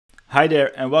Hi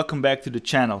there and welcome back to the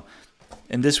channel.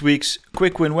 In this week's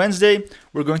Quick Win Wednesday,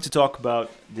 we're going to talk about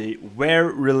the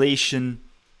WhereRelation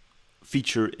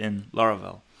feature in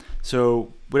Laravel.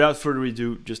 So without further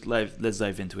ado, let's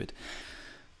dive into it.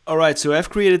 Alright, so I've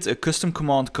created a custom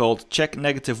command called check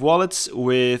negative wallets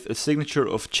with a signature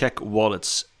of check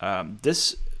wallets.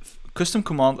 This custom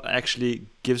command actually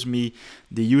gives me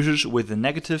the users with a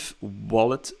negative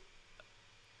wallet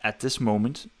at this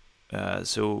moment.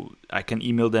 So I can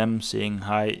email them saying,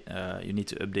 hi, you need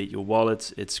to update your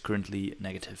wallet, it's currently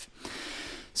negative.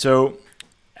 So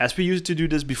as we used to do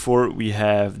this before, we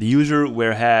have the user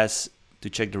where has to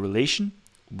check the relation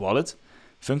wallet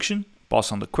function,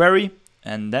 pass on the query,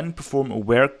 and then perform a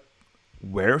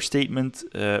where statement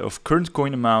of current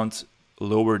coin amount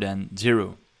lower than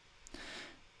 0.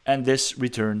 And this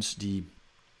returns the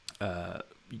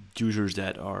users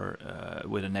that are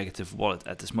with a negative wallet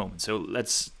at this moment. So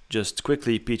let's just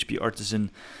quickly PHP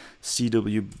artisan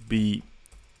CWB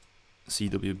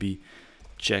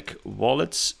check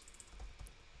wallets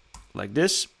like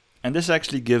this, and this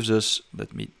actually gives us,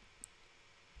 let me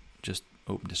just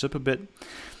open this up a bit.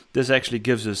 This actually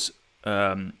gives us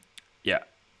an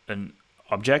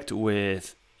object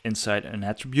with inside an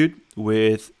attribute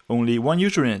with only one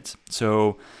user in it.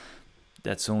 So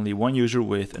that's only one user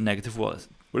with a negative wallet.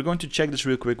 We're going to check this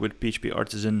real quick with PHP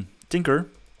artisan tinker,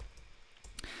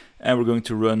 and we're going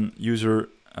to run user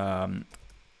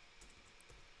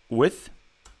with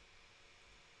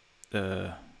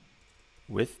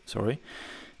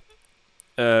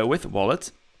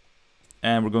wallet,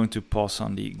 and we're going to pass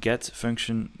on the get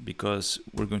function because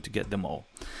we're going to get them all.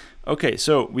 Okay,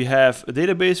 so we have a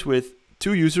database with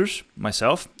 2 users,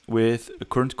 myself, with a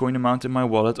current coin amount in my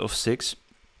wallet of 6,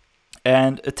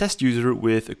 and a test user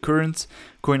with a current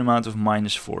coin amount of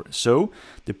 -4. So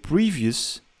the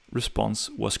previous response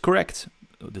was correct.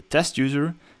 The test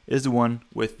user is the one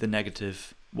with the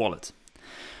negative wallet.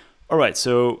 Alright,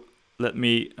 so let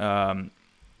me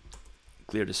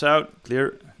clear this out.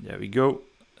 Clear, there we go.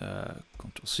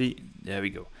 Control C, there we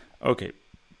go. Okay,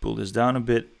 pull this down a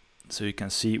bit so you can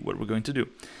see what we're going to do.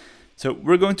 So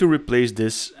we're going to replace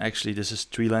this. Actually, this is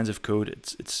 3 lines of code.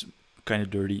 It's kind of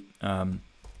dirty.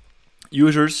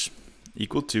 Users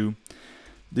equal to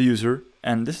the user,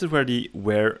 and this is where the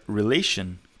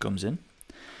WhereRelation comes in,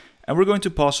 and we're going to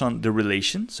pass on the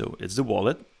relation, so it's the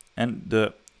wallet, and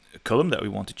the column that we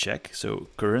want to check, so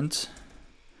current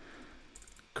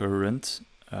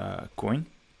coin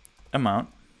amount,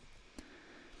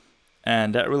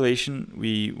 and that relation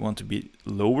we want to be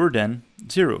lower than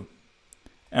 0,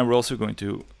 and we're also going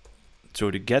to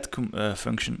throw the get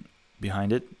function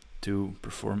behind it to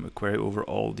perform a query over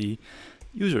all the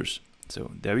users.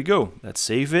 So there we go. Let's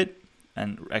save it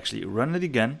and actually run it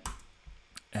again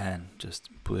and just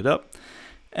pull it up,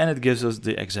 and it gives us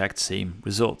the exact same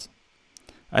result.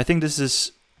 I think this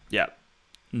is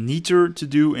neater to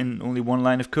do in only 1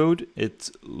 line of code.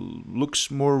 It looks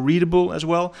more readable as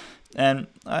well, and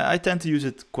I tend to use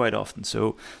it quite often.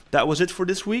 So that was it for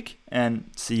this week, and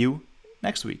see you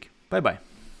next week. Bye bye.